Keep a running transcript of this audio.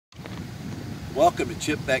Welcome to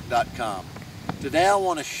chipbeck.com. Today I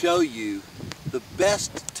want to show you the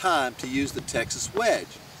best time to use the Texas Wedge,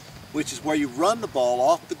 which is where you run the ball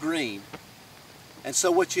off the green. And so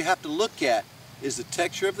what you have to look at is the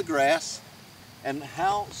texture of the grass and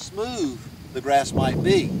how smooth the grass might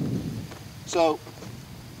be. So,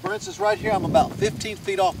 for instance, right here I'm about 15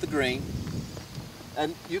 feet off the green,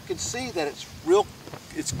 and you can see that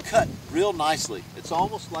it's cut real nicely. It's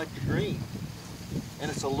almost like the green. And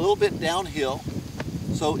it's a little bit downhill.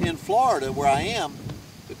 So in Florida, where I am,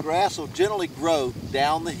 the grass will generally grow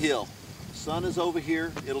down the hill. The sun is over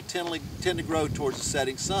here, it'll tend to grow towards the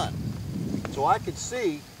setting sun. So I can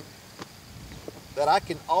see that I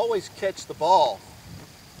can always catch the ball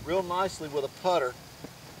real nicely with a putter,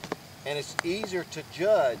 and it's easier to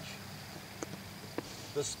judge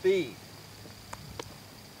the speed.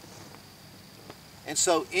 And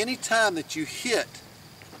so anytime that you hit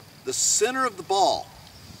the center of the ball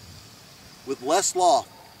with less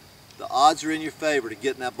loft, the odds are in your favor to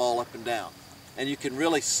getting that ball up and down. And you can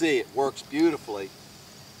really see it works beautifully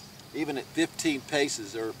even at 15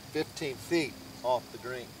 paces or 15 feet off the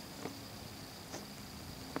green.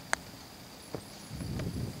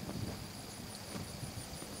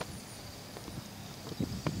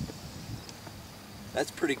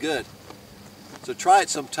 That's pretty good. So try it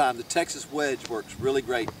sometime. The Texas Wedge works really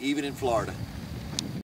great even in Florida.